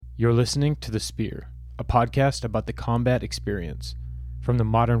You're listening to The Spear, a podcast about the combat experience from the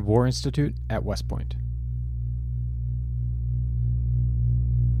Modern War Institute at West Point.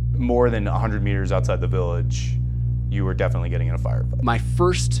 More than 100 meters outside the village, you were definitely getting in a firefight. My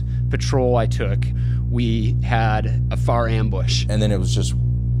first patrol I took, we had a far ambush. And then it was just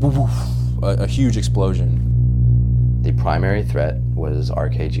a huge explosion. The primary threat was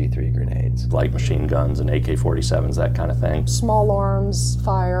RKG-3 grenades. Light machine guns and AK-47s, that kind of thing. Small arms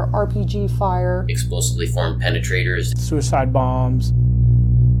fire, RPG fire. Explosively formed penetrators. Suicide bombs.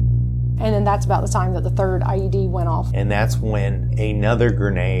 And then that's about the time that the third IED went off. And that's when another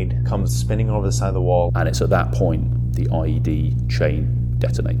grenade comes spinning over the side of the wall. And it's at that point the IED chain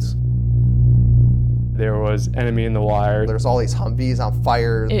detonates. There was enemy in the wire. There's all these Humvees on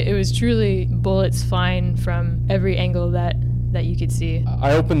fire. It was truly bullets flying from every angle that you could see.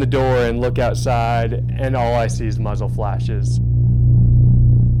 I open the door and look outside, and all I see is muzzle flashes.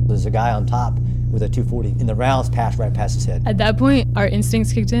 There's a guy on top with a 240, and the rounds passed right past his head. At that point, our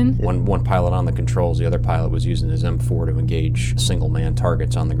instincts kicked in. One pilot on the controls, the other pilot was using his M4 to engage single-man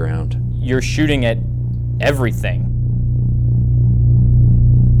targets on the ground. You're shooting at everything.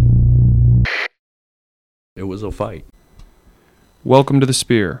 It was a fight. Welcome to The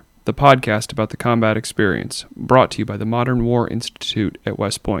Spear, the podcast about the combat experience, brought to you by the Modern War Institute at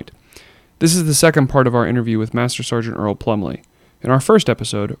West Point. This is the second part of our interview with Master Sgt. Earl Plumlee. In our first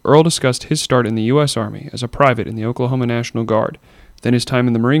episode, Earl discussed his start in the U.S. Army as a private in the Oklahoma National Guard, then his time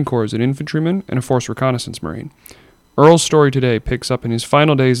in the Marine Corps as an infantryman and a force reconnaissance Marine. Earl's story today picks up in his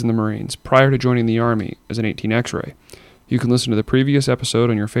final days in the Marines prior to joining the Army as an 18 X-ray. You can listen to the previous episode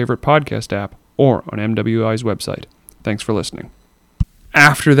on your favorite podcast app or on MWI's website. Thanks for listening.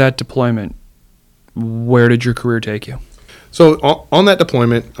 After that deployment, where did your career take you? So on that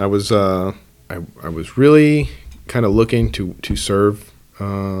deployment, I was really kind of looking to serve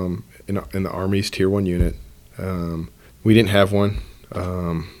in the Army's Tier 1 unit. We didn't have one.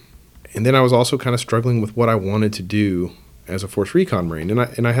 And then I was also kind of struggling with what I wanted to do as a Force Recon Marine.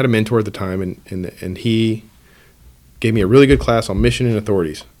 And I had a mentor at the time, and he gave me a really good class on mission and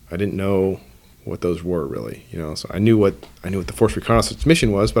authorities. I didn't know what those were really, so I knew what the Force Reconnaissance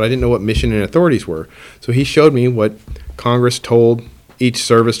mission was, but I didn't know what mission and authorities were. So he showed me what Congress told each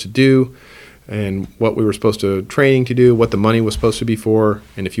service to do and what we were supposed to training to do, what the money was supposed to be for.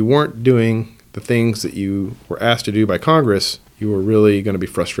 And if you weren't doing the things that you were asked to do by Congress, you were really going to be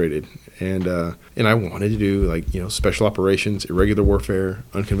frustrated. And I wanted to do special operations, irregular warfare,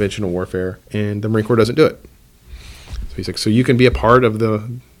 unconventional warfare, and the Marine Corps doesn't do it. So he's like, so you can be a part of the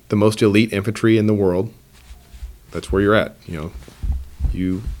most elite infantry in the world. That's where you're at. You're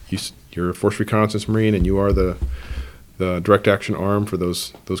a Force Reconnaissance Marine, and you are the direct action arm for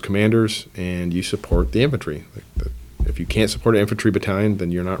those commanders, and you support the infantry. If you can't support an infantry battalion, then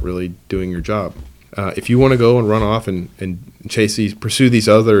you're not really doing your job. If you want to go and run off and pursue these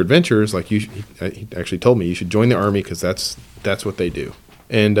other adventures, he actually told me you should join the Army because that's what they do.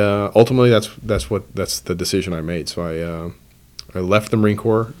 And ultimately, that's the decision I made. So I left the Marine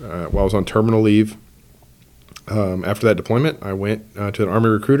Corps while I was on terminal leave. After that deployment, I went to an Army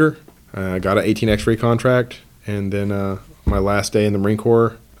recruiter. I got an 18 X-ray contract, and then my last day in the Marine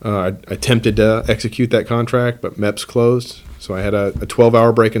Corps, I attempted to execute that contract, but MEPS closed. So I had a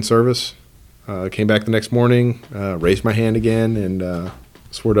 12-hour break in service. Came back the next morning, raised my hand again, and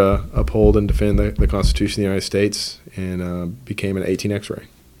swore to uphold and defend the Constitution of the United States, and became an 18 X-ray.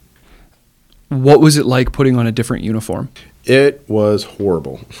 What was it like putting on a different uniform? It was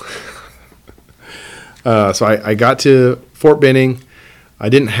horrible. So I got to Fort Benning. I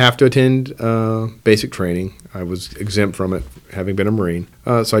didn't have to attend basic training. I was exempt from it, having been a Marine.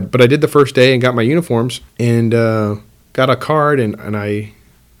 But I did the first day and got my uniforms and got a card, and I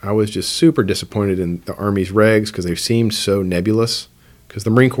was just super disappointed in the Army's regs because they seemed so nebulous. Because the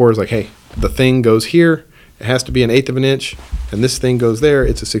Marine Corps is like, hey, the thing goes here, it has to be 1/8 of an inch, and this thing goes there,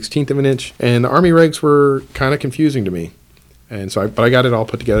 it's a 1/16 of an inch. And the Army regs were kind of confusing to me. And so I got it all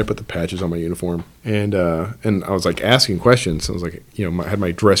put together, put the patches on my uniform, and I was like asking questions. I was like, I had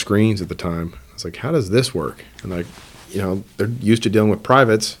my dress greens at the time. I was like, how does this work? And they're used to dealing with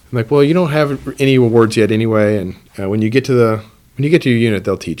privates. I'm like, well, you don't have any awards yet anyway, and when you get to your unit,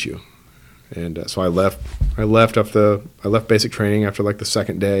 they'll teach you. And so I left basic training after the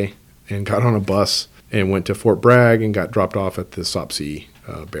second day, and got on a bus and went to Fort Bragg and got dropped off at the SOPC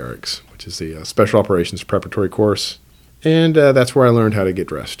barracks, which is the Special Operations Preparatory Course. And that's where I learned how to get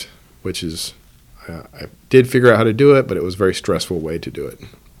dressed, which is, I did figure out how to do it, but it was a very stressful way to do it.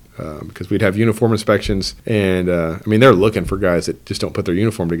 because we'd have uniform inspections, and they're looking for guys that just don't put their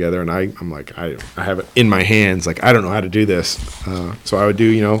uniform together, and I'm like, I have it in my hands, like I don't know how to do this. So I would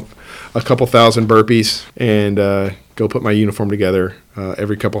do a couple thousand burpees and go put my uniform together.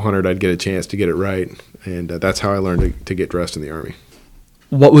 Every couple hundred, I'd get a chance to get it right, and that's how I learned to get dressed in the Army.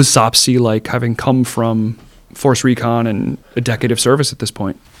 What was SOPC like, having come from Force Recon and a decade of service at this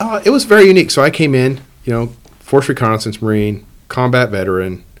point? It was very unique. So I came in, Force Reconnaissance Marine, combat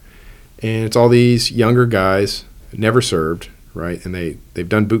veteran, and it's all these younger guys, never served, right? And they've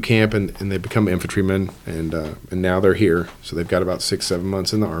done boot camp and they become infantrymen, and now they're here. So they've got about 6-7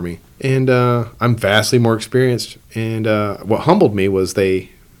 months in the Army. And I'm vastly more experienced. And what humbled me was they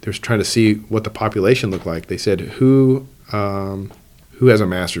were trying to see what the population looked like. They said, who has a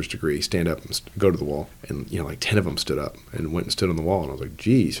master's degree? Stand up and go to the wall. And, like 10 of them stood up and went and stood on the wall. And I was like,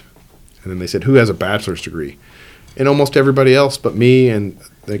 geez. And then they said, who has a bachelor's degree? And almost everybody else but me and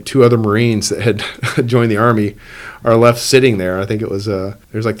like 2 other Marines that had joined the Army are left sitting there. I think it was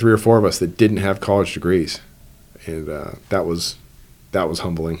there's like 3 or 4 of us that didn't have college degrees. And that was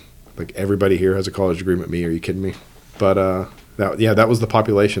humbling. Like, everybody here has a college degree but me. Are you kidding me? But that was the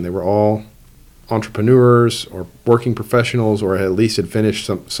population. They were all entrepreneurs or working professionals, or at least had finished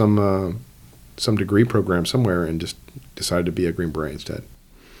some degree program somewhere and just decided to be a Green Beret instead.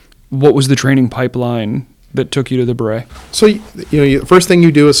 What was the training pipeline that took you to the Beret? So, the first thing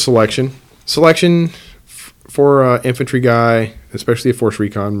you do is selection. Selection for an infantry guy, especially a Force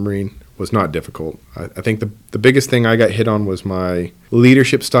Recon Marine, was not difficult. I think the biggest thing I got hit on was my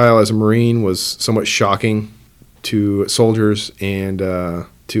leadership style as a Marine was somewhat shocking to soldiers and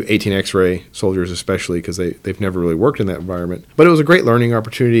to 18 X-ray soldiers especially, because they've never really worked in that environment. But it was a great learning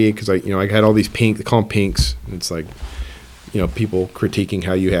opportunity because I had all these they call them pinks. And it's like, people critiquing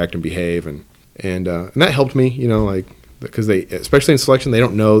how you act and behave, and that helped me, because they, especially in selection, they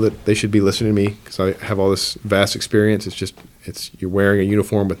don't know that they should be listening to me because I have all this vast experience. It's you're wearing a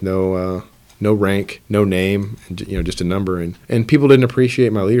uniform with no rank, no name, and just a number, and people didn't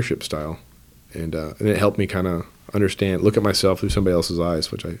appreciate my leadership style, and it helped me kind of look at myself through somebody else's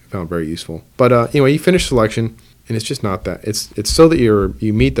eyes, which I found very useful. But you finish selection, and it's just not that. It's so that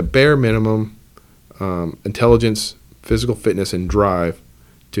you meet the bare minimum intelligence, physical fitness, and drive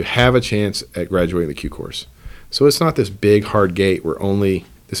to have a chance at graduating the Q course. So it's not this big hard gate where only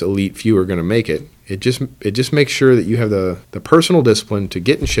this elite few are going to make it. It just makes sure that you have the personal discipline to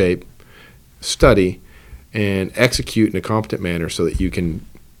get in shape, study, and execute in a competent manner so that you can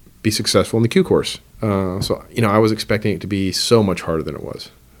be successful in the Q course. So I was expecting it to be so much harder than it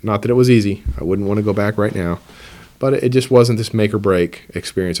was. Not that it was easy. I wouldn't want to go back right now, but it just wasn't this make or break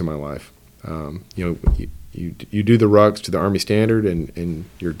experience in my life. You do the rucks to the Army standard and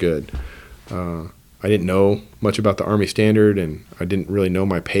you're good. I didn't know much about the Army standard, and I didn't really know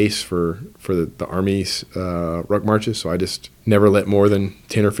my pace for the Army's ruck marches, so I just never let more than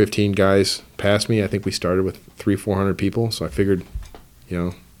 10 or 15 guys pass me. I think we started with 300-400 people, so I figured,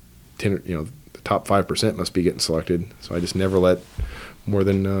 the top 5% must be getting selected, so I just never let more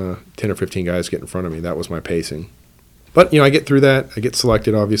than 10 or 15 guys get in front of me. That was my pacing. But, I get through that. I get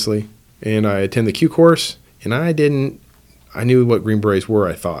selected, obviously, and I attend the Q course, and I knew what Green Berets were,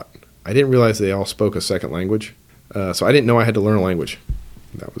 I thought. I didn't realize they all spoke a second language, so I didn't know I had to learn a language.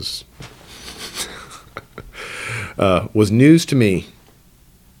 That was news to me,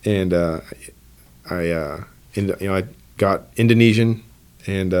 and I got Indonesian,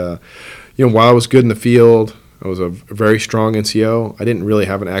 and while I was good in the field, I was a very strong NCO. I didn't really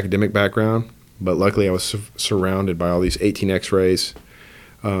have an academic background, but luckily I was surrounded by all these 18 X-rays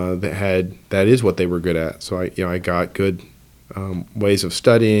that is what they were good at. So I got good ways of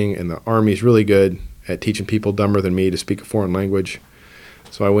studying, and the Army's really good at teaching people dumber than me to speak a foreign language.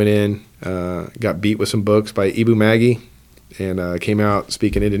 So I went in, got beat with some books by Ibu Maggie, and came out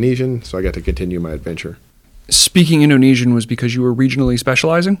speaking Indonesian, so I got to continue my adventure. Speaking Indonesian was because you were regionally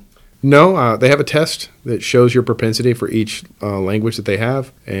specializing? No, they have a test that shows your propensity for each language that they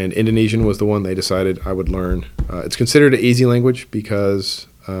have, and Indonesian was the one they decided I would learn. It's considered an easy language because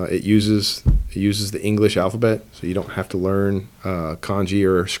it uses the English alphabet, so you don't have to learn kanji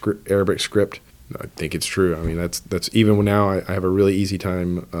or Arabic script. I think it's true. I mean, that's even now I have a really easy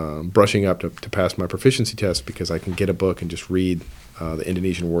time brushing up to pass my proficiency test because I can get a book and just read the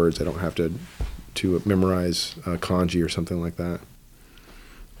Indonesian words. I don't have to memorize kanji or something like that.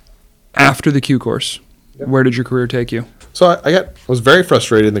 After the Q course, where did your career take you? So I was very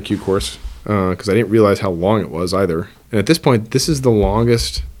frustrated in the Q course because I didn't realize how long it was either. And at this point, this is the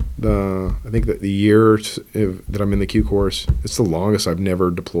longest. I think that the year that I'm in the Q course, it's the longest I've never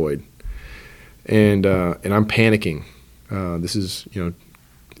deployed, and I'm panicking. This is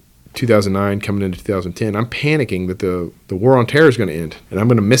 2009 coming into 2010, I'm panicking that the war on terror is going to end, and I'm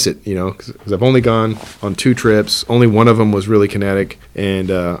going to miss it, because I've only gone on 2 trips. Only one of them was really kinetic, and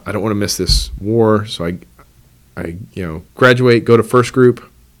I don't want to miss this war. So I graduate, go to first group.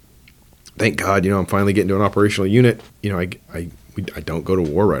 Thank God, I'm finally getting to an operational unit. I don't go to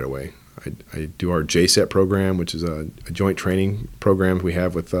war right away. I do our JSET program, which is a joint training program we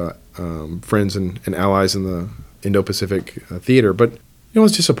have with friends and allies in the Indo-Pacific theater. But I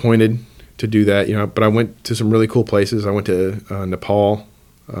was disappointed to do that. But I went to some really cool places. I went to Nepal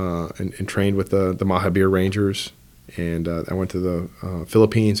and trained with the Mahabir Rangers, and I went to the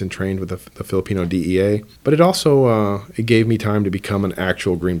Philippines and trained with the Filipino DEA. But it also it gave me time to become an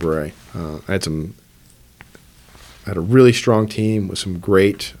actual Green Beret. I had a really strong team with some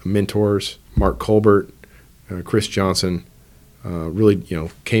great mentors. Mark Colbert, Chris Johnson, really,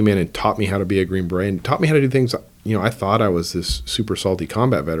 came in and taught me how to be a Green Beret and taught me how to do things. I thought I was this super salty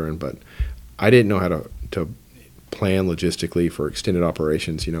combat veteran, but I didn't know how to plan logistically for extended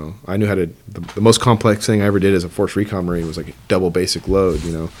operations. I knew how to. The most complex thing I ever did as a Force Recon Marine was like a double basic load.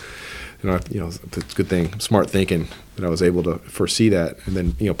 It's a good thing, smart thinking that I was able to foresee that, and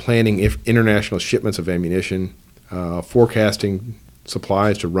then planning international shipments of ammunition. Forecasting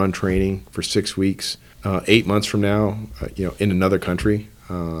supplies to run training for 6 weeks, 8 months from now, in another country.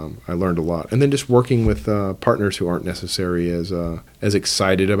 I learned a lot. And then just working with partners who aren't necessarily as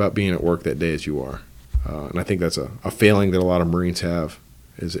excited about being at work that day as you are. And I think that's a failing that a lot of Marines have,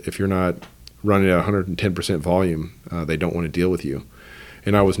 is if you're not running at 110% volume, they don't want to deal with you.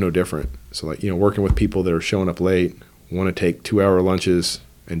 And I was no different. So working with people that are showing up late, want to take 2-hour lunches,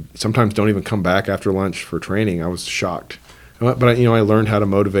 and sometimes don't even come back after lunch for training, I was shocked. But I learned how to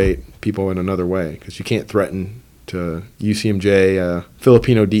motivate people in another way, because you can't threaten to UCMJ, a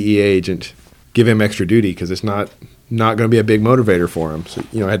Filipino DEA agent, give him extra duty, because it's not going to be a big motivator for him. So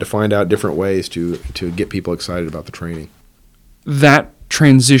I had to find out different ways to get people excited about the training. That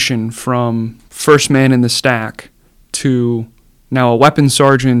transition from first man in the stack to now a weapons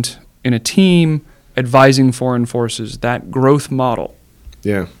sergeant in a team advising foreign forces, that growth model.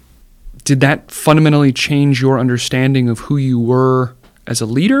 Yeah. Did that fundamentally change your understanding of who you were as a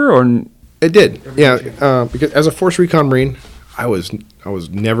leader, or? It did. Yeah. Because as a Force Recon Marine, I was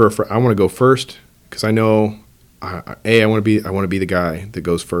never I want to go first, because I know I want to be the guy that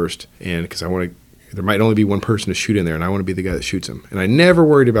goes first, and because there might only be one person to shoot in there, and I want to be the guy that shoots him. And I never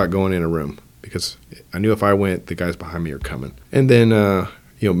worried about going in a room, because I knew if I went, the guys behind me are coming. And then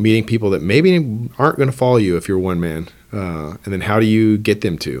meeting people that maybe aren't going to follow you if you're one man. And then how do you get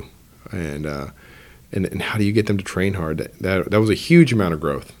them to, and how do you get them to train hard? That was a huge amount of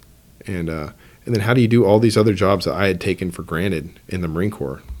growth, and then how do you do all these other jobs that I had taken for granted in the Marine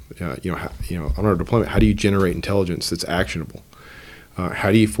Corps? On our deployment, how do you generate intelligence that's actionable?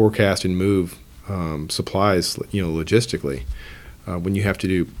 How do you forecast and move supplies, logistically? When you have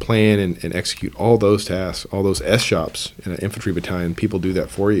to plan and execute all those tasks, all those S shops in an infantry battalion, people do that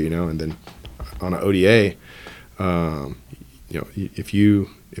for you, and then on an ODA.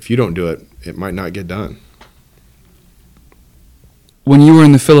 If you don't do it, it might not get done. When you were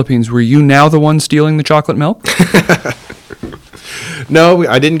in the Philippines, were you now the one stealing the chocolate milk? No,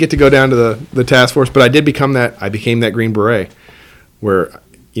 I didn't get to go down to the task force, but I did become that. I became that Green Beret, where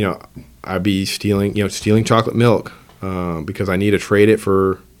I'd be stealing chocolate milk because I need to trade it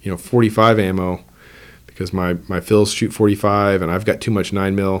for 45 ammo. Because my fills shoot 45, and I've got too much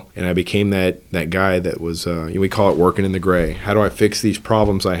 9mm, and I became that guy that was, we call it working in the gray. How do I fix these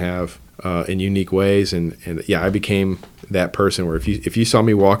problems I have in unique ways? And I became that person where if you saw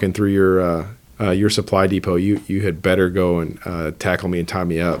me walking through your supply depot, you had better go and tackle me and tie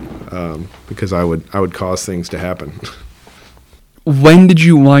me up, because I would cause things to happen. When did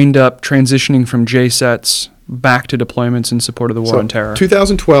you wind up transitioning from JSETs back to deployments in support of the war on terror?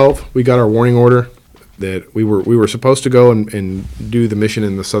 2012, we got our warning order that we were supposed to go and do the mission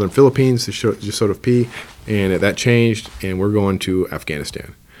in the southern Philippines, the Sotto P, and that changed, and we're going to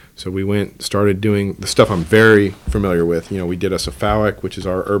Afghanistan. So we started doing the stuff I'm very familiar with. We did a SFAUC, which is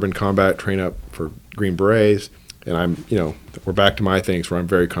our urban combat train up for Green Berets, and we're back to my things where I'm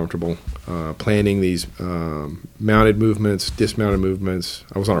very comfortable planning these mounted movements, dismounted movements.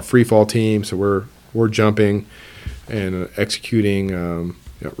 I was on a free fall team, so we're jumping and executing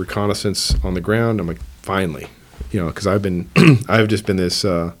reconnaissance on the ground. I'm like, finally, because I've just been this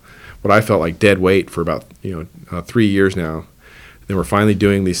what I felt like dead weight for about 3 years now. Then we're finally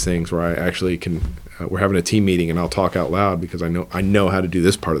doing these things where I actually can. We're having a team meeting and I'll talk out loud because I know how to do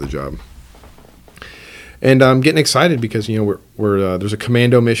this part of the job. And I'm getting excited because we're there's a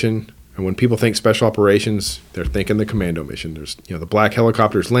commando mission And when people think special operations, they're thinking the commando mission. There's, the black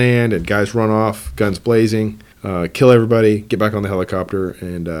helicopters land and guys run off, guns blazing, kill everybody, get back on the helicopter,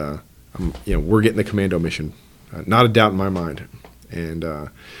 and we're getting the commando mission. Not a doubt in my mind. And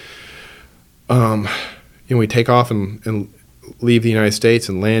we take off and leave the United States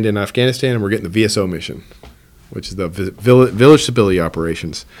and land in Afghanistan, and we're getting the VSO mission, which is the Village Stability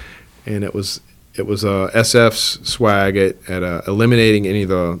Operations. And it was SF's swag at eliminating any of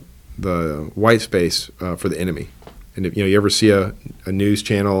the white space for the enemy. And if you ever see a news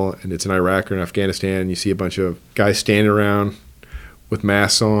channel and it's in Iraq or in Afghanistan, and you see a bunch of guys standing around with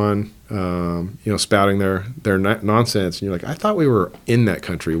masks on, spouting their nonsense, and you're like, I thought we were in that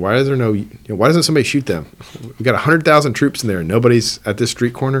country. Why is there no? Why doesn't somebody shoot them? We got 100,000 troops in there, and nobody's at this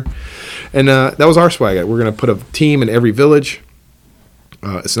street corner. And that was our swag. We're going to put a team in every village.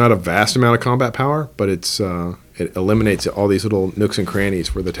 It's not a vast amount of combat power, but it eliminates all these little nooks and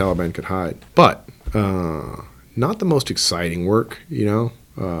crannies where the Taliban could hide. But not the most exciting work. You're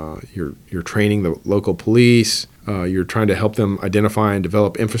training the local police. You're trying to help them identify and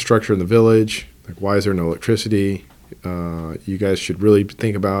develop infrastructure in the village. Like, why is there no electricity? You guys should really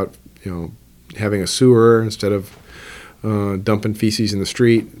think about, having a sewer instead of dumping feces in the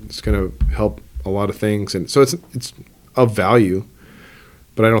street. It's going to help a lot of things, and so it's of value.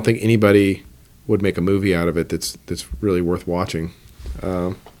 But I don't think anybody would make a movie out of it that's really worth watching.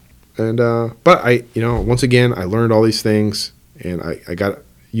 But I, once again, I learned all these things, and I got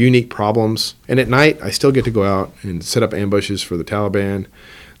unique problems. And at night, I still get to go out and set up ambushes for the Taliban.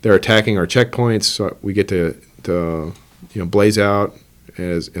 They're attacking our checkpoints, so we get to blaze out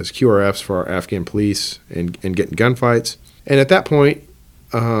as QRFs for our Afghan police and get in gunfights. And at that point,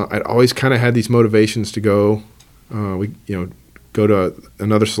 I'd always kind of had these motivations to go. Go to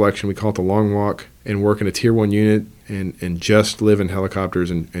another selection, we call it the Long Walk, and work in a Tier 1 unit and just live in helicopters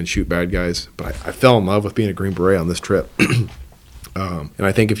and shoot bad guys. But I fell in love with being a Green Beret on this trip. And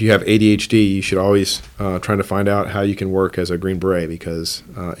I think if you have ADHD, you should always try to find out how you can work as a Green Beret, because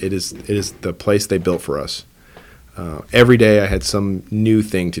it is the place they built for us. Every day I had some new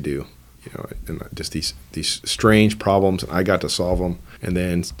thing to do, and just these strange problems, and I got to solve them. And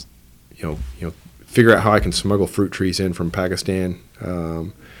then, figure out how I can smuggle fruit trees in from Pakistan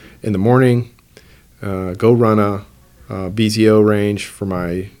in the morning, go run a BZO range for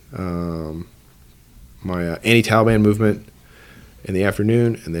my anti-Taliban movement in the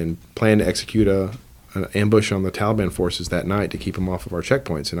afternoon, and then plan to execute an ambush on the Taliban forces that night to keep them off of our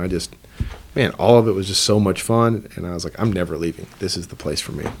checkpoints. And all of it was just so much fun, and I was like, I'm never leaving. This is the place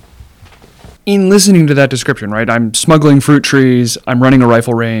for me. In listening to that description, right, I'm smuggling fruit trees, I'm running a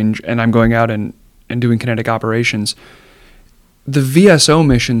rifle range, and I'm going out and doing kinetic operations. The VSO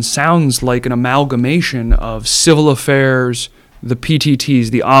mission sounds like an amalgamation of civil affairs, the PTTs,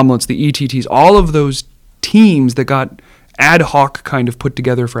 the omelets, the ETTs, all of those teams that got ad hoc kind of put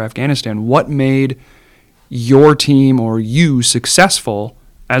together for Afghanistan. What made your team or you successful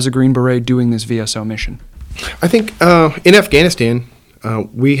as a Green Beret doing this VSO mission? I think in Afghanistan,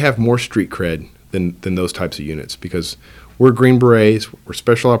 we have more street cred than those types of units, because we're Green Berets, we're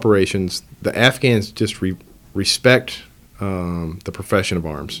special operations. The Afghans just respect the profession of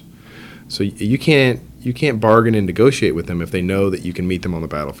arms. So you can't bargain and negotiate with them if they know that you can meet them on the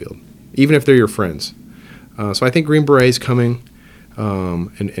battlefield, even if they're your friends. So I think Green Berets coming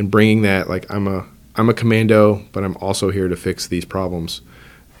and bringing that, like, I'm a commando, but I'm also here to fix these problems,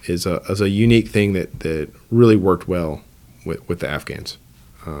 is a unique thing that really worked well with the Afghans.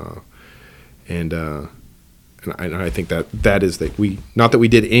 And I think that is that not that we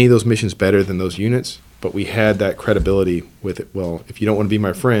did any of those missions better than those units, but we had that credibility with it. Well, if you don't want to be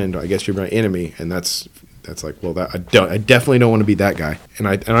my friend, I guess you're my enemy, and that's like, well, I definitely don't want to be that guy, and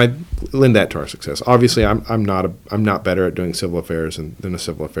I lend that to our success. Obviously, I'm not better at doing civil affairs than a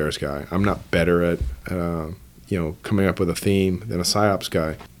civil affairs guy. I'm not better at coming up with a theme than a PSYOPs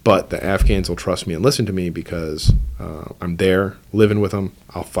guy. But the Afghans will trust me and listen to me because I'm there living with them.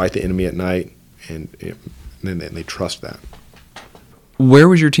 I'll fight the enemy at night, and then they trust that. Where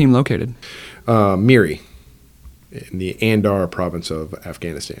was your team located? Miri, in the Andar province of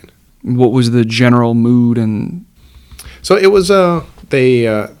Afghanistan. What was the general mood? And so it was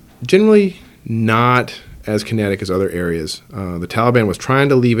they generally not as kinetic as other areas. The Taliban was trying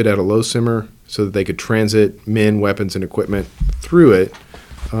to leave it at a low simmer so that they could transit men, weapons, and equipment through it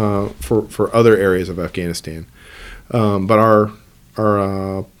for other areas of Afghanistan. But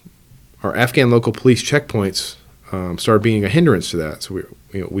our Afghan local police checkpoints started being a hindrance to that. So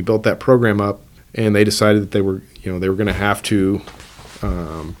we built that program up, and they decided that they were going to have to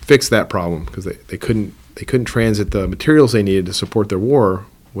fix that problem because they couldn't transit the materials they needed to support their war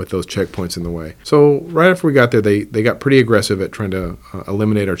with those checkpoints in the way. So right after we got there, they got pretty aggressive at trying to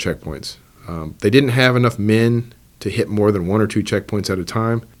eliminate our checkpoints. They didn't have enough men to hit more than 1 or 2 checkpoints at a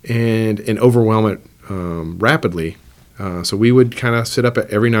time and overwhelm it rapidly. So we would kind of sit up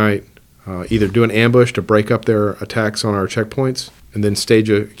every night, either do an ambush to break up their attacks on our checkpoints, and then stage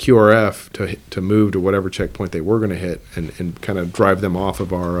a QRF to move to whatever checkpoint they were going to hit and kind of drive them off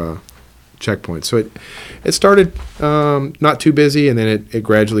of our checkpoint. So it started not too busy, and then it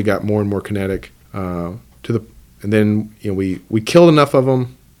gradually got more and more kinetic. And then we killed enough of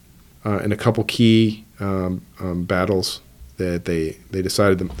them in a couple key battles that they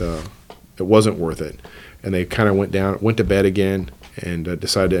decided it wasn't worth it, and they kind of went to bed again and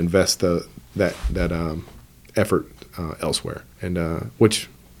decided to invest that effort elsewhere, and which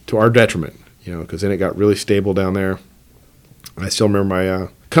to our detriment, because then it got really stable down there. I still remember my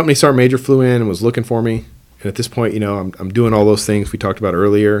company sergeant major flew in and was looking for me, and at this point, I'm doing all those things we talked about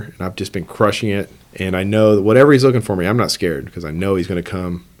earlier, and I've just been crushing it. And I know that whatever he's looking for me, I'm not scared, because I know he's going to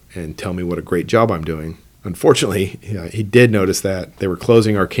come and tell me what a great job I'm doing. Unfortunately, he did notice that they were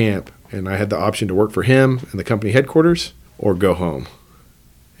closing our camp, and I had the option to work for him in the company headquarters or go home.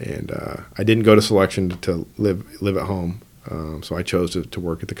 And I didn't go to selection to live at home, so I chose to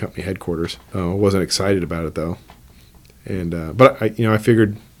work at the company headquarters. I wasn't excited about it though, and but I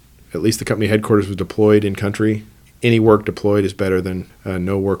figured at least the company headquarters was deployed in country. Any work deployed is better than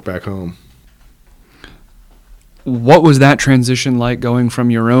no work back home. What was that transition like, going from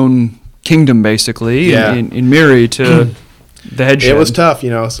your own kingdom basically in Miri to the head shed? It was tough.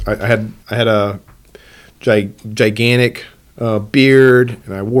 I had a gigantic beard,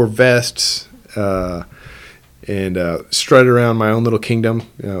 and I wore vests and strutted around my own little kingdom,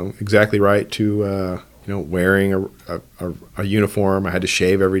 exactly right to wearing a uniform. I had to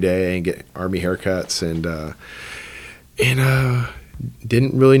shave every day and get army haircuts, and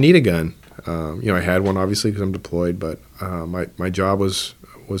didn't really need a gun. I had one obviously because I'm deployed, but my job was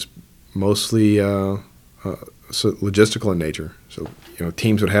mostly logistical in nature. So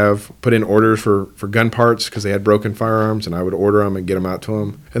teams would put in orders for gun parts because they had broken firearms, and I would order them and get them out to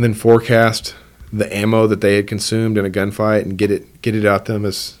them, and then forecast the ammo that they had consumed in a gunfight and get it out to them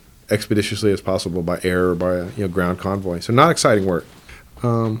as expeditiously as possible by air or by a ground convoy. So not exciting work,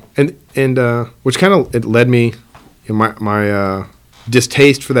 and which kind of it led me in my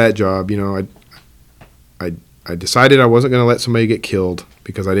distaste for that job. I decided I wasn't going to let somebody get killed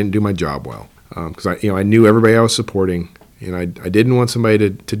because I didn't do my job well, because I knew everybody I was supporting. And I didn't want somebody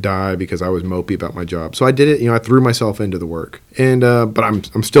to die because I was mopey about my job. So I did it. I threw myself into the work. And but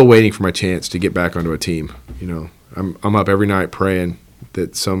I'm still waiting for my chance to get back onto a team. I'm up every night praying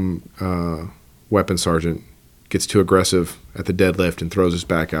that some weapons sergeant gets too aggressive at the deadlift and throws his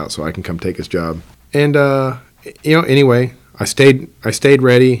back out so I can come take his job. And anyway, I stayed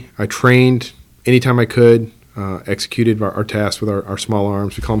ready. I trained anytime I could. Executed our tasks with our small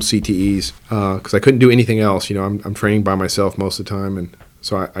arms. We call them CTEs because I couldn't do anything else. I'm training by myself most of the time, and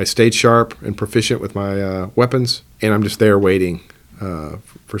so I stayed sharp and proficient with my weapons, and I'm just there waiting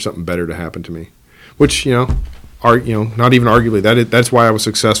for something better to happen to me. Which not even arguably that's why I was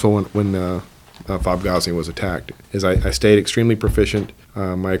successful when Forward Ghazni was attacked. Is I stayed extremely proficient.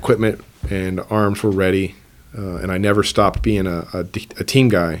 My equipment and arms were ready, and I never stopped being a team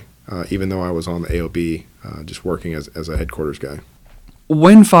guy. Even though I was on the AOB, just working as a headquarters guy.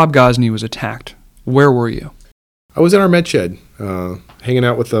 When Forward Ghazni was attacked, where were you? I was in our med shed, hanging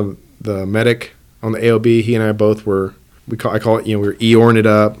out with the medic on the AOB. He and I both were, I call it, we were Eeyore-ing it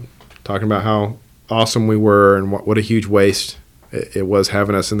up, talking about how awesome we were and what a huge waste it was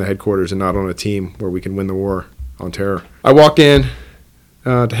having us in the headquarters and not on a team where we can win the war on terror. I walked in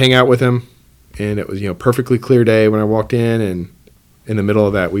to hang out with him, and it was perfectly clear day when I walked in, and in the middle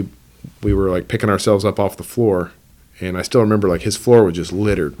of that, we were like picking ourselves up off the floor, and I still remember his floor was just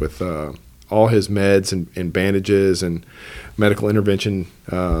littered with all his meds and bandages and medical intervention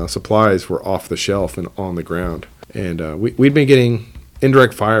supplies were off the shelf and on the ground. And we'd been getting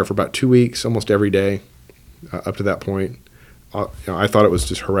indirect fire for about 2 weeks, almost every day up to that point. I thought it was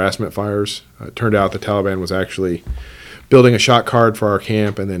just harassment fires. It turned out the Taliban was actually building a shot card for our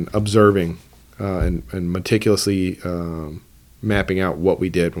camp and then observing and meticulously mapping out what we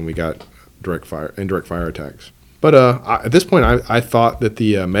did when we got indirect fire attacks. But at this point, I thought that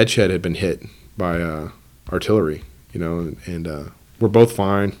the med shed had been hit by artillery, and we're both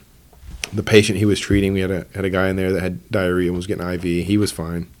fine. The patient he was treating, we had a guy in there that had diarrhea and was getting IV. He was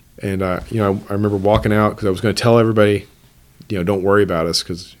fine. And I remember walking out because I was going to tell everybody, don't worry about us,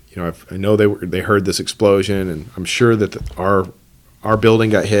 because I know they heard this explosion, and I'm sure that our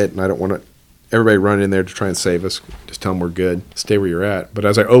building got hit, and I don't want everybody running in there to try and save us. Just tell them we're good. Stay where you're at. But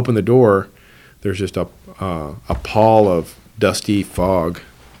as I open the door, there's just a pall of dusty fog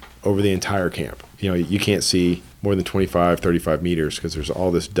over the entire camp. You can't see more than 25, 35 meters because there's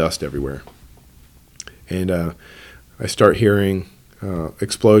all this dust everywhere. And I start hearing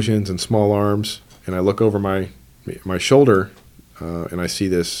explosions and small arms, and I look over my shoulder, and I see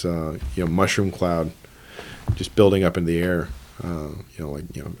this mushroom cloud just building up in the air,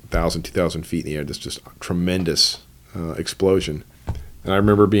 1,000, 2,000 feet in the air. This just tremendous explosion. And I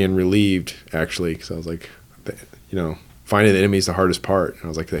remember being relieved, actually, because I was like, finding the enemy is the hardest part. And I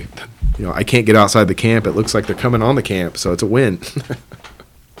was like, I can't get outside the camp. It looks like they're coming on the camp, so it's a win.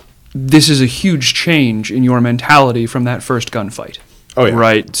 This is a huge change in your mentality from that first gunfight. Oh, yeah.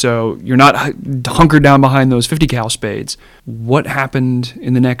 Right? So you're not hunkered down behind those 50 cal spades. What happened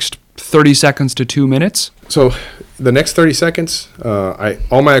in the next 30 seconds to 2 minutes? So the next 30 seconds,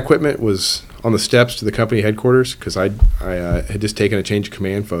 all my equipment was on the steps to the company headquarters because I had just taken a change of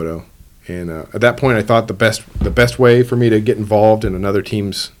command photo. And at that point, I thought the best way for me to get involved in another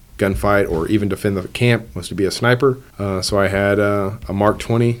team's gunfight or even defend the camp was to be a sniper. So I had a Mark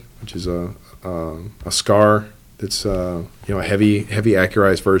 20, which is a SCAR that's a heavy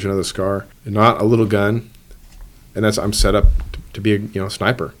accurized version of the SCAR, not a little gun. And I'm set up to be a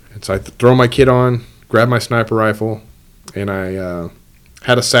sniper. And so I throw my kit on, grab my sniper rifle, and I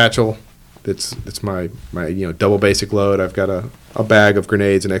had a satchel. That's my double basic load. I've got a bag of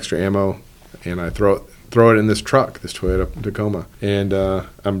grenades and extra ammo, and I throw it in this truck, this Toyota Tacoma. And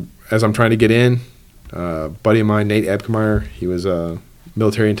as I'm trying to get in, a buddy of mine, Nate Abkemeyer, he was a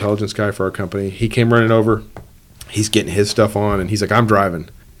military intelligence guy for our company. He came running over. He's getting his stuff on, and he's like, "I'm driving."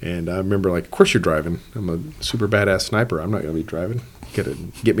 And I remember, like, "Of course you're driving. I'm a super badass sniper. I'm not going to be driving. You got to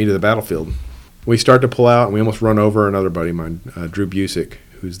get me to the battlefield." We start to pull out, and we almost run over another buddy of mine, Drew Busick,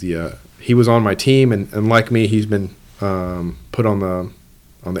 who's he was on my team, and like me, he's been put on the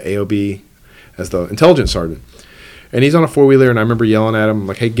AOB as the intelligence sergeant. And he's on a four-wheeler, and I remember yelling at him,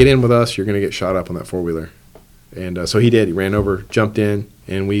 like, "Hey, get in with us. You're going to get shot up on that four-wheeler." And so he did. He ran over, jumped in,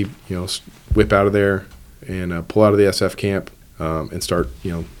 and we, whip out of there and pull out of the SF camp and start,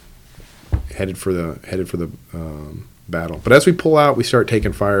 headed for the battle. But as we pull out, we start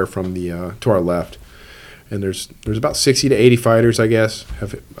taking fire from the to our left. And there's about 60 to 80 fighters, I guess,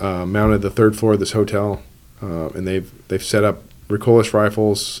 have mounted the third floor of this hotel, and they've set up recoilless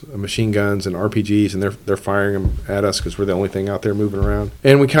rifles, machine guns, and RPGs, and they're firing them at us because we're the only thing out there moving around.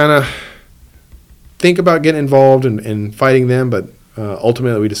 And we kind of think about getting involved and fighting them, but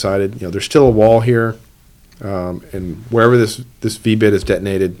ultimately we decided, there's still a wall here, and wherever this V-bit is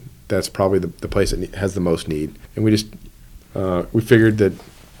detonated, that's probably the place that has the most need. And we just we figured that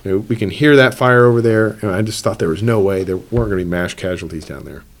we can hear that fire over there, and I just thought there was no way there weren't going to be mass casualties down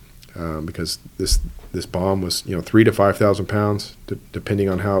there, because this bomb was 3,000 to 5,000 pounds, depending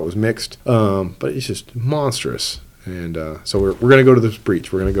on how it was mixed. But it's just monstrous, and so we're going to go to this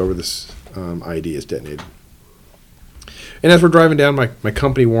breach. We're going to go where this IED is detonated. And as we're driving down, my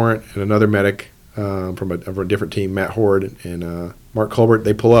company warrant and another medic from a different team, Matt Horde and Mark Colbert,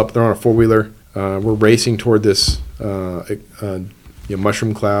 they pull up. They're on a four-wheeler. We're racing toward this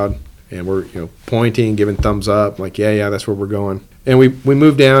mushroom cloud, and we're pointing, giving thumbs up, like yeah, that's where we're going. And we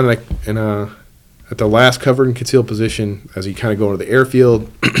move down, and at the last covered and concealed position, as you kind of go into the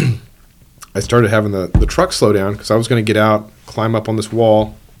airfield, I started having the truck slow down because I was going to get out, climb up on this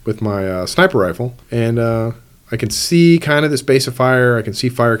wall with my sniper rifle, and I can see kind of this base of fire. I can see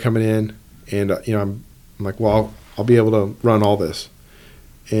fire coming in, and I'm like, well, I'll be able to run all this.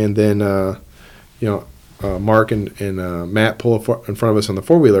 And then Mark and Matt pull in front of us on the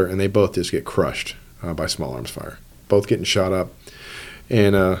four-wheeler, and they both just get crushed by small arms fire, both getting shot up.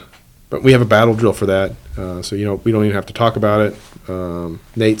 And but we have a battle drill for that, so we don't even have to talk about it.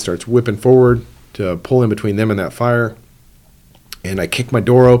 Nate starts whipping forward to pull in between them and that fire, and I kick my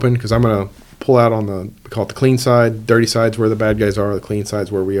door open because I'm going to pull out on we call it the clean side. Dirty side's where the bad guys are, the clean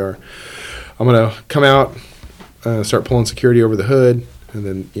side's where we are. I'm going to come out, start pulling security over the hood, and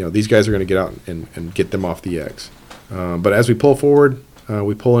then these guys are going to get out and get them off the X. But as we pull forward,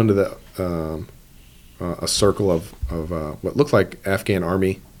 we pull into a circle of what looked like Afghan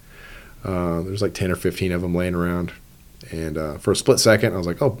army. There's like 10 or 15 of them laying around, and for a split second I was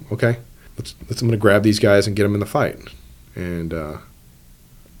like, oh, okay, I'm going to grab these guys and get them in the fight. And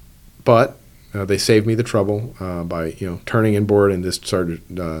but they saved me the trouble by turning inboard and just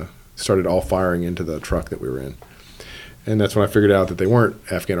started all firing into the truck that we were in. And that's when I figured out that they weren't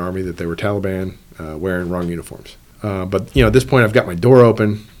Afghan army, that they were Taliban wearing wrong uniforms. But at this point I've got my door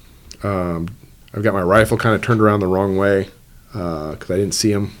open. I've got my rifle kind of turned around the wrong way because I didn't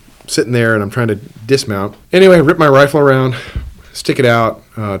see them sitting there and I'm trying to dismount. Anyway, rip my rifle around, stick it out,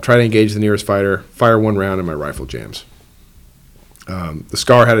 try to engage the nearest fighter, fire one round, and my rifle jams. The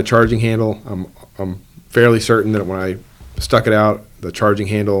SCAR had a charging handle. I'm fairly certain that when I stuck it out, the charging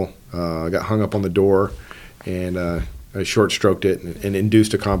handle got hung up on the door, and I short-stroked it and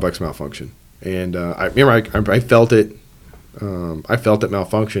induced a complex malfunction. And I remember I felt it. I felt it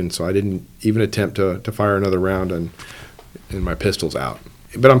malfunction, so I didn't even attempt to fire another round, and my pistol's out.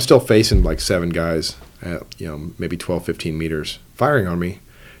 But I'm still facing like 7 guys at maybe 12, 15 meters firing on me,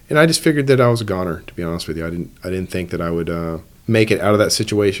 and I just figured that I was a goner. To be honest with you, I didn't think that I would make it out of that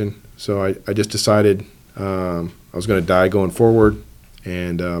situation. So I just decided I was going to die going forward,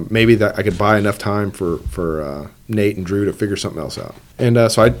 and maybe that I could buy enough time for Nate and Drew to figure something else out.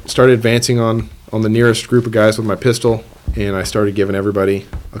 And so I started advancing on the nearest group of guys with my pistol, and I started giving everybody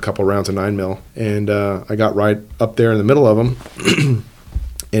a couple rounds of 9mm. And I got right up there in the middle of them,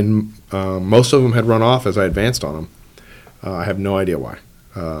 and most of them had run off as I advanced on them. I have no idea why.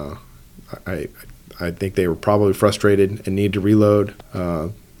 I think they were probably frustrated and needed to reload.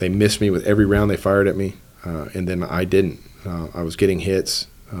 They missed me with every round they fired at me, and then I didn't. I was getting hits,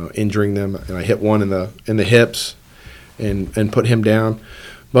 injuring them, and I hit one in the hips and put him down.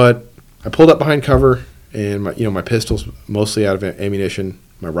 But I pulled up behind cover, and my pistol's mostly out of ammunition.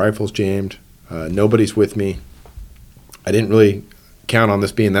 My rifle's jammed. Nobody's with me. I didn't really count on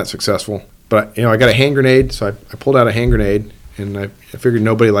this being that successful. But I got a hand grenade, so I pulled out a hand grenade, and I figured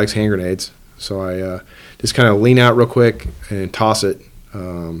nobody likes hand grenades. So I just kind of lean out real quick and toss it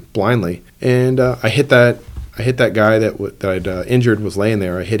blindly, and I hit that guy that I'd injured was laying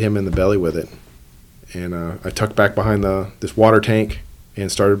there. I hit him in the belly with it, and I tucked back behind this water tank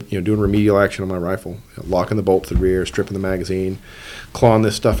and started doing remedial action on my rifle, locking the bolt to the rear, stripping the magazine, clawing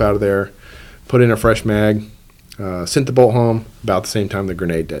this stuff out of there, put in a fresh mag, sent the bolt home about the same time the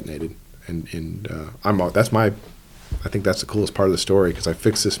grenade detonated, and I think that's the coolest part of the story, because I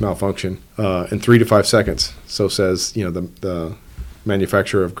fixed this malfunction in 3 to 5 seconds. So says the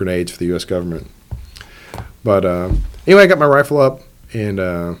manufacturer of grenades for the U.S. government. But anyway, I got my rifle up and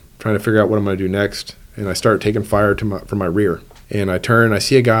trying to figure out what I'm going to do next. And I started taking fire from my rear. And I turn, I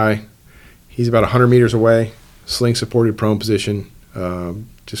see a guy. He's about 100 meters away, sling supported prone position,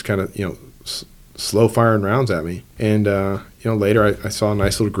 just kind of slow firing rounds at me. And later I saw a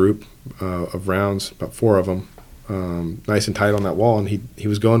nice little group of rounds, about 4 of them. Nice and tight on that wall, and he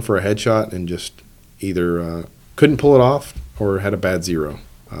was going for a headshot and just either couldn't pull it off or had a bad zero.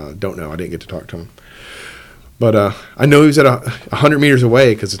 Don't know. I didn't get to talk to him. But I know he was at 100 meters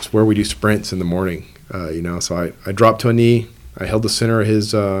away, because it's where we do sprints in the morning. So I dropped to a knee. I held the center of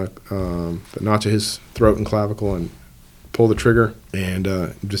his, the notch of his throat and clavicle, and pulled the trigger, and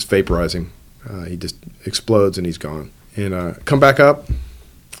just vaporizing. He just explodes and he's gone. And come back up.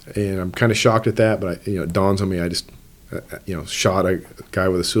 And I'm kind of shocked at that, but it dawns on me. I just, shot a guy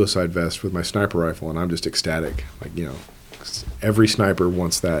with a suicide vest with my sniper rifle, and I'm just ecstatic. Every sniper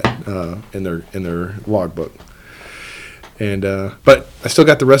wants that in their logbook. And but I still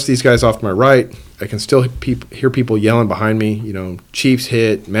got the rest of these guys off to my right. I can still hear people yelling behind me. Chief's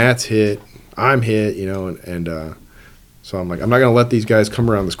hit, Matt's hit, I'm hit. So I'm like, I'm not going to let these guys come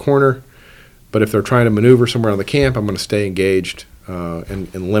around this corner. But if they're trying to maneuver somewhere on the camp, I'm going to stay engaged.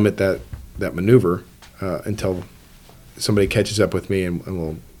 And limit that maneuver until somebody catches up with me,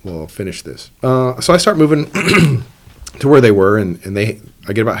 and we'll finish this. So I start moving to where they were, and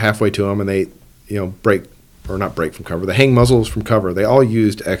I get about halfway to them, and they not break from cover. They hang muzzles from cover. They all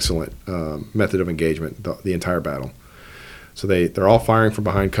used excellent method of engagement the entire battle. So they're all firing from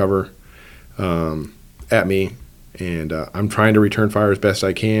behind cover at me, and I'm trying to return fire as best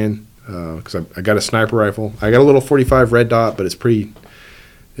I can. Because I got a sniper rifle. I got a little .45 red dot, but it's pretty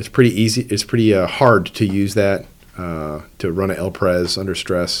easy. It's pretty hard to use that to run an El-Pres under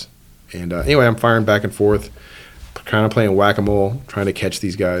stress. And anyway, I'm firing back and forth, kind of playing whack-a-mole, trying to catch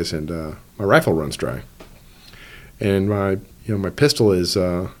these guys, and my rifle runs dry. And my pistol is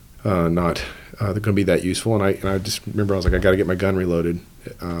not going to be that useful. And I just remember I was like, I got to get my gun reloaded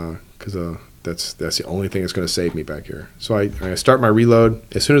because that's the only thing that's going to save me back here. So I start my reload.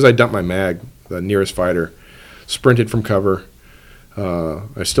 As soon as I dump my mag, the nearest fighter sprinted from cover.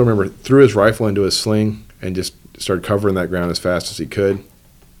 I still remember threw his rifle into his sling and just started covering that ground as fast as he could.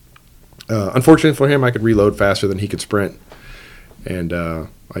 Unfortunately for him, I could reload faster than he could sprint. And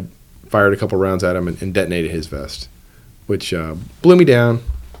I fired a couple rounds at him and detonated his vest, which blew me down.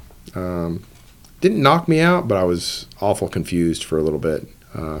 Didn't knock me out, but I was awful confused for a little bit.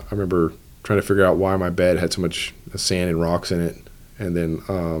 I remember trying to figure out why my bed had so much sand and rocks in it, and then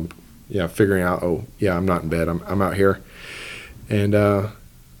figuring out, I'm not in bed, I'm out here. And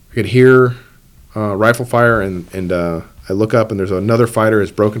I could hear rifle fire, and I look up, and there's another fighter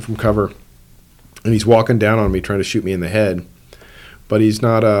is broken from cover, and he's walking down on me trying to shoot me in the head. But he's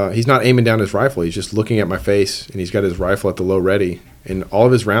not aiming down his rifle. He's just looking at my face, and he's got his rifle at the low ready, and all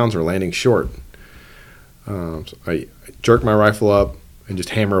of his rounds are landing short. So I jerk my rifle up and just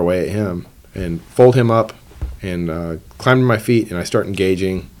hammer away at him and fold him up and climb to my feet, and I start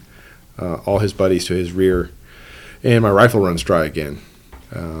engaging all his buddies to his rear, and my rifle runs dry again.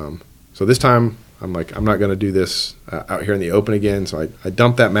 So this time I'm like, I'm not going to do this out here in the open again. So I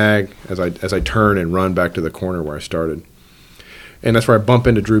dump that mag as I turn and run back to the corner where I started. And that's where I bump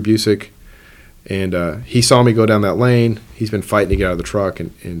into Drew Busick, and he saw me go down that lane. He's been fighting to get out of the truck,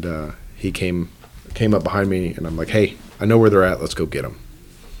 and he came up behind me, and I'm like, hey, I know where they're at. Let's go get them.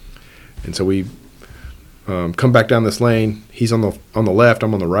 And so we come back down this lane. He's on the left.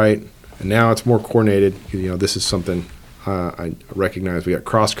 I'm on the right, and now it's more coordinated. This is something I recognize. We got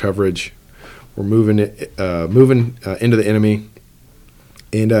cross coverage. We're moving into the enemy,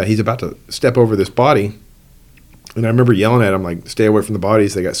 and he's about to step over this body. And I remember yelling at him, like, stay away from the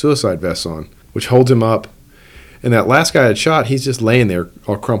bodies. They got suicide vests on, which holds him up. And that last guy I had shot, he's just laying there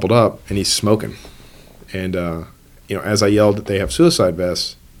all crumpled up, and he's smoking. And, as I yelled that they have suicide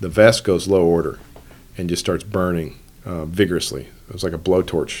vests, the vest goes low order and just starts burning vigorously. It was like a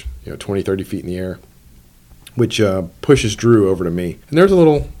blowtorch, 20, 30 feet in the air, which pushes Drew over to me. And there's a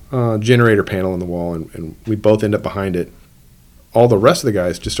little generator panel in the wall, and we both end up behind it. All the rest of the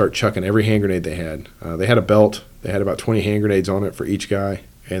guys just start chucking every hand grenade they had. They had a belt. They had about 20 hand grenades on it for each guy,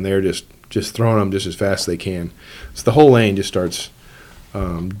 and they're just throwing them just as fast as they can. So the whole lane just starts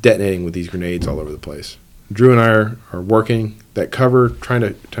detonating with these grenades all over the place. Drew and I are working that cover, trying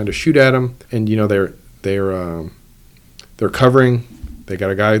to shoot at them, and they're covering. They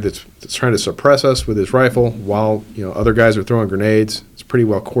got a guy that's trying to suppress us with his rifle while other guys are throwing grenades. It's pretty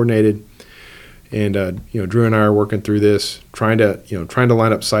well coordinated. And Drew and I are working through this, trying to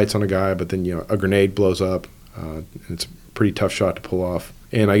line up sights on a guy, but then a grenade blows up, and it's a pretty tough shot to pull off.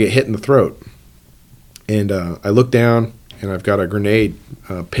 And I get hit in the throat, and I look down, and I've got a grenade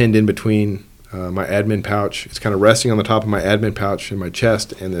pinned in between my admin pouch. It's kind of resting on the top of my admin pouch in my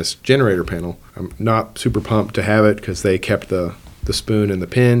chest and this generator panel. I'm not super pumped to have it because they kept the spoon and the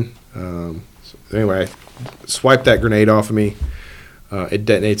pin. So anyway, I swipe that grenade off of me. It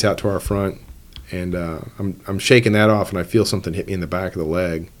detonates out to our front. And I'm shaking that off, and I feel something hit me in the back of the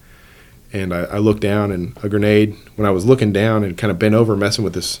leg. And I look down, and a grenade, when I was looking down and kind of bent over messing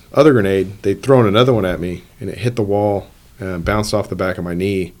with this other grenade, they'd thrown another one at me, and it hit the wall, bounced off the back of my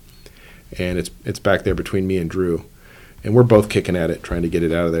knee, and it's back there between me and Drew. And we're both kicking at it, trying to get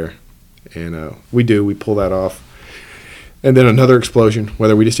it out of there. And we pull that off. And then another explosion,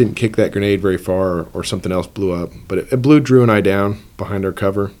 whether we just didn't kick that grenade very far or something else blew up. But it blew Drew and I down behind our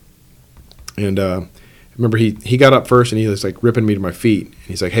cover. And I remember he got up first, and he was like ripping me to my feet. And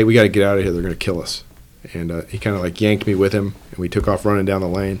he's like, hey, we got to get out of here. They're going to kill us. And he kind of like yanked me with him, and we took off running down the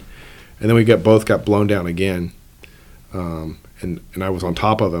lane. And then we both got blown down again. And I was on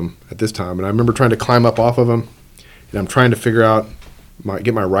top of him at this time. And I remember trying to climb up off of him, and I'm trying to figure out,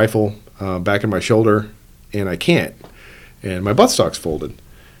 get my rifle back in my shoulder, and I can't. And my buttstock's folded,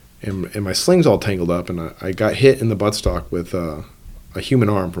 and my sling's all tangled up, and I got hit in the buttstock with a human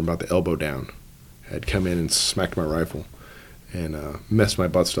arm from about the elbow down. Had come in and smacked my rifle and messed my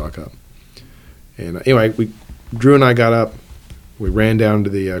buttstock up. And anyway, Drew and I got up. We ran down to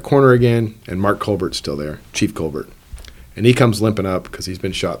the corner again, and Mark Colbert's still there, Chief Colbert. And he comes limping up because he's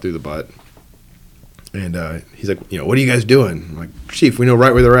been shot through the butt. And he's like, what are you guys doing? I'm like, Chief, we know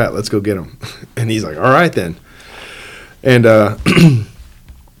right where they're at. Let's go get them. And he's like, all right then. And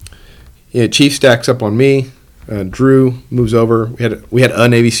Chief stacks up on me. Drew moves over. We had a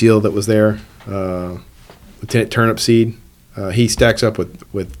Navy SEAL that was there, Lieutenant Turnipseed. He stacks up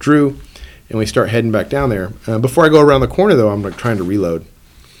with Drew, and we start heading back down there. Before I go around the corner, though, I'm like trying to reload,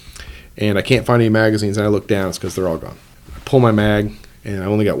 and I can't find any magazines. And I look down; it's because they're all gone. I pull my mag, and I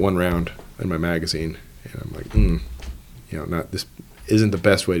only got one round in my magazine, and I'm like, this isn't the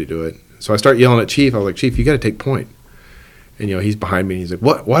best way to do it. So I start yelling at Chief. I was like, Chief, you got to take point. And he's behind me. And he's like,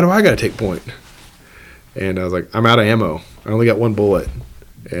 what? Why do I got to take point? And I was like, I'm out of ammo. I only got one bullet.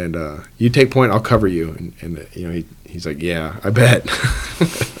 And you take point, I'll cover you. And he's like, yeah, I bet.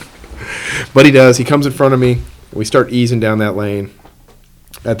 But he does. He comes in front of me. We start easing down that lane.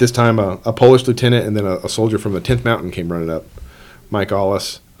 At this time, a Polish lieutenant and then a soldier from the 10th Mountain came running up, Mike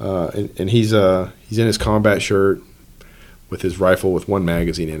Ollis. And he's in his combat shirt with his rifle with one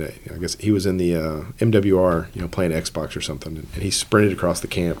magazine in it. I guess he was in the MWR, playing Xbox or something. And he sprinted across the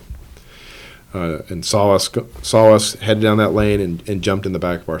camp. and saw us headed down that lane and jumped in the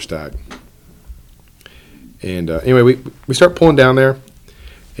back of our stack. And anyway, we start pulling down there,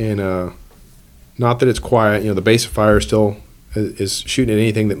 and not that it's quiet. The base of fire still is shooting at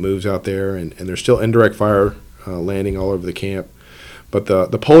anything that moves out there, and there's still indirect fire landing all over the camp. But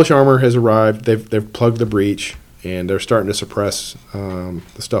the Polish armor has arrived. They've plugged the breach, and they're starting to suppress the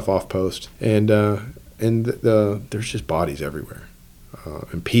stuff off post. And there's just bodies everywhere,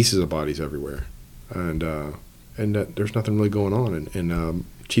 and pieces of bodies everywhere, and there's nothing really going on. And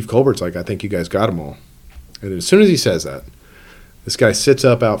Chief Colbert's like, I think you guys got them all. And as soon as he says that, this guy sits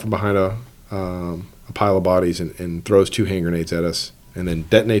up out from behind a pile of bodies and throws 2 hand grenades at us, and then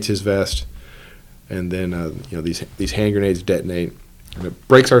detonates his vest. And then these hand grenades detonate, and it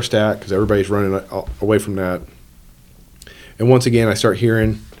breaks our stack because everybody's running away from that. And once again, I start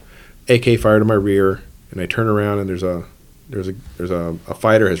hearing AK fire to my rear, and I turn around, and there's a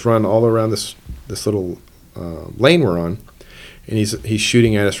fighter has run all around this little lane we're on, and he's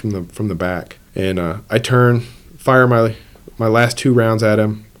shooting at us from the back. And I turn, fire my last 2 rounds at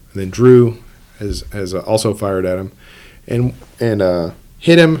him, and then Drew has also fired at him, and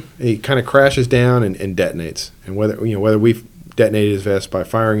hit him. He kind of crashes down and detonates. And whether we've detonated his vest by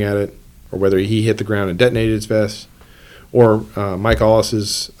firing at it, or whether he hit the ground and detonated his vest, or Mike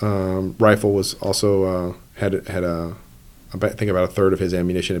Ollis's rifle was also had I think about a third of his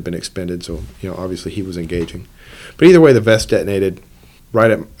ammunition had been expended. So obviously he was engaging. But either way, the vest detonated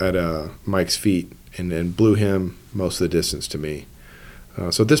right at Mike's feet and blew him most of the distance to me.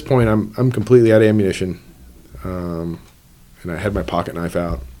 So at this point, I'm completely out of ammunition, and I had my pocket knife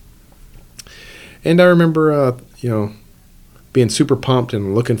out. And I remember, being super pumped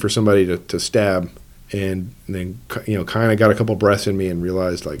and looking for somebody to stab, and then kind of got a couple breaths in me and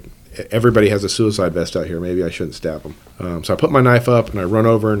realized like everybody has a suicide vest out here. Maybe I shouldn't stab them. So I put my knife up and I run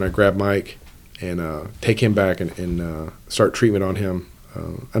over and I grab Mike and take him back and start treatment on him.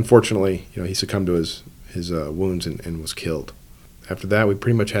 Unfortunately, he succumbed to his wounds and was killed. After that, we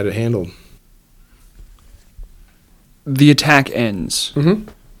pretty much had it handled. The attack ends. Mm-hmm.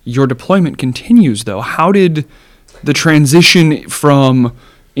 Your deployment continues, though. How did the transition from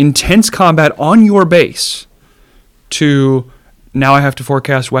intense combat on your base to now I have to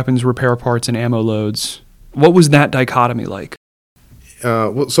forecast weapons, repair parts, and ammo loads? What was that dichotomy like?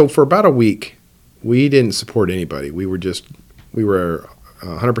 So for about a week, we didn't support anybody. We were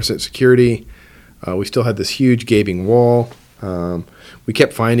 100% security. We still had this huge gaping wall. We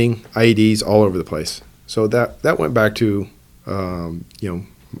kept finding IEDs all over the place. So that went back to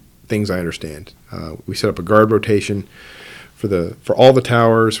things I understand. We set up a guard rotation for all the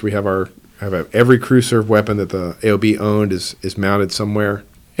towers. We have every crew serve weapon that the AOB owned is mounted somewhere.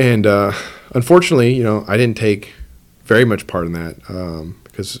 And unfortunately, I didn't take very much part in that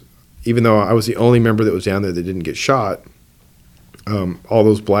because even though I was the only member that was down there that didn't get shot, all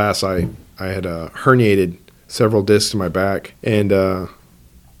those blasts, I had herniated several discs in my back, and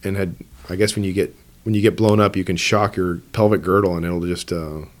had, I guess when you get blown up, you can shock your pelvic girdle and it'll just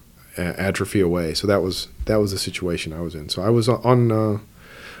atrophy away. So that was the situation I was in. So I was on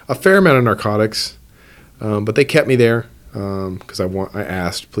a fair amount of narcotics, but they kept me there because I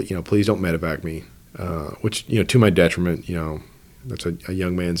asked, please don't medevac me, which to my detriment, that's a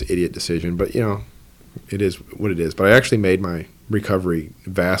young man's idiot decision, but it is what it is. But I actually made my recovery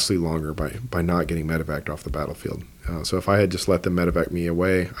vastly longer by not getting medevaced off the battlefield. So if I had just let them medevac me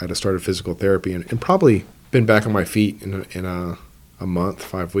away, I'd have started physical therapy and probably been back on my feet in a month,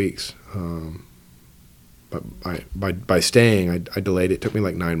 5 weeks. But by staying, I delayed it. It took me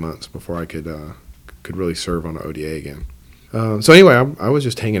like 9 months before I could really serve on an ODA again. So anyway, I was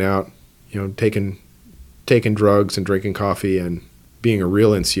just hanging out, taking drugs and drinking coffee and being a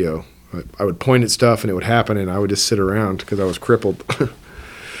real NCO. I would point at stuff and it would happen, and I would just sit around because I was crippled.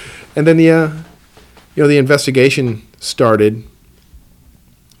 And then the investigation started.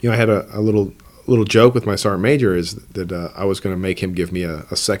 I had a little joke with my sergeant major is that I was going to make him give me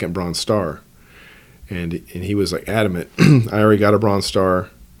a second Bronze Star, and he was like adamant. I already got a Bronze Star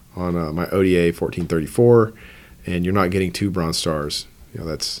on my ODA 1434, and you're not getting 2 Bronze Stars.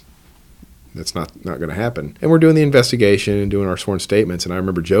 That's not going to happen. And we're doing the investigation and doing our sworn statements. And I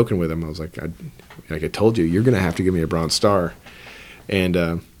remember joking with him. I was like I told you, you're going to have to give me a Bronze Star. And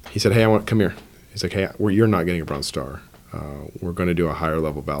he said, hey, come here. He's like, hey, you're not getting a Bronze Star. We're going to do a higher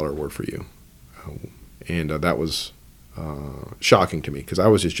level Valor Award for you. And that was shocking to me because I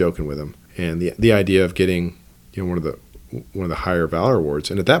was just joking with him. And the idea of getting one of the higher Valor Awards.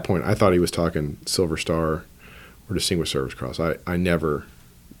 And at that point, I thought he was talking Silver Star or Distinguished Service Cross. I never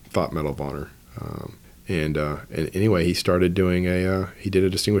thought Medal of Honor. And anyway, he started doing he did a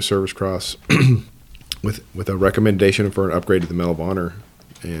Distinguished Service Cross with a recommendation for an upgrade to the Medal of Honor,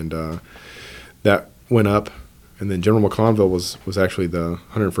 and that went up. And then General McConville was actually the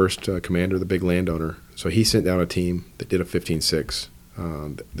 101st commander, the big landowner. So he sent down a team that did a 15-6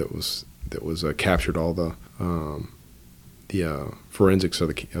 that was captured all the forensics of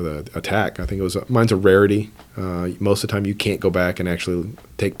the attack. I think it was mine's a rarity. Most of the time, you can't go back and actually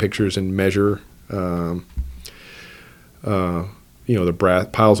take pictures and measure. The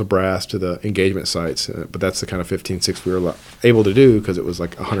piles of brass to the engagement sites, but that's the kind of 15-6 we were able to do because it was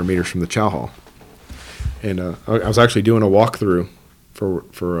like 100 meters from the chow hall. And I was actually doing a walkthrough for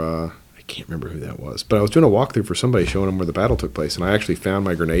I can't remember who that was, but I was doing a walkthrough for somebody showing them where the battle took place, and I actually found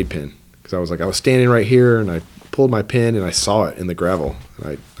my grenade pin because I was standing right here, and I pulled my pin and I saw it in the gravel,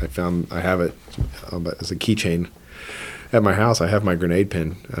 and I have it as a keychain at my house. I have my grenade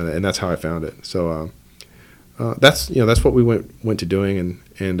pin, and that's how I found it. So that's what we went to doing,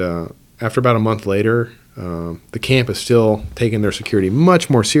 and after about a month later, the camp is still taking their security much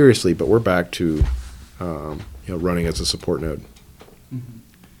more seriously, but we're back to running as a support node.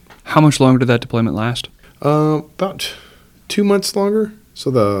 How much longer did that deployment last? About 2 months longer.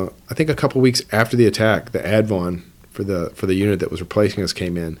 So I think a couple weeks after the attack, the ADVON for the unit that was replacing us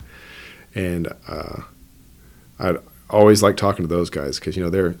came in, and I'd always like talking to those guys because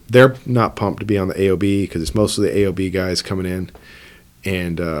they're not pumped to be on the AOB because it's mostly the AOB guys coming in,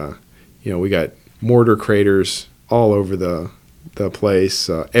 and we got mortar craters all over the place.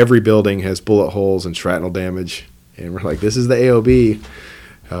 Every building has bullet holes and shrapnel damage, and we're like, this is the AOB.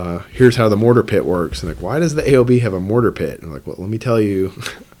 Here's how the mortar pit works. And like, why does the AOB have a mortar pit? And I'm like, well, let me tell you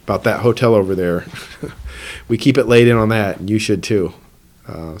about that hotel over there. We keep it laid in on that, and you should too.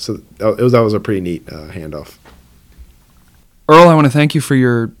 So that was a pretty neat handoff. Earl, I want to thank you for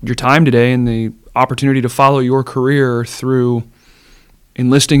your time today and the opportunity to follow your career through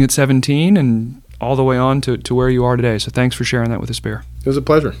enlisting at 17 and all the way on to where you are today. So thanks for sharing that with the Spear. It was a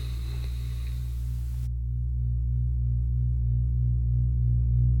pleasure.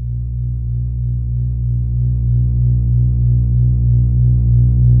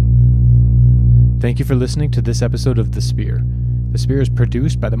 Thank you for listening to this episode of The Spear. The Spear is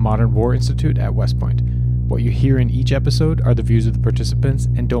produced by the Modern War Institute at West Point. What you hear in each episode are the views of the participants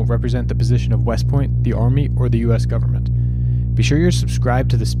and don't represent the position of West Point, the Army, or the U.S. government. Be sure you're subscribed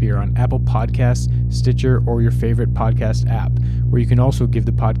to The Spear on Apple Podcasts, Stitcher, or your favorite podcast app, where you can also give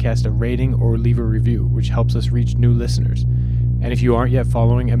the podcast a rating or leave a review, which helps us reach new listeners. And if you aren't yet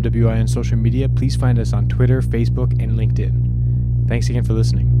following MWI on social media, please find us on Twitter, Facebook, and LinkedIn. Thanks again for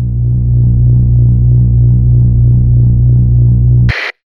listening.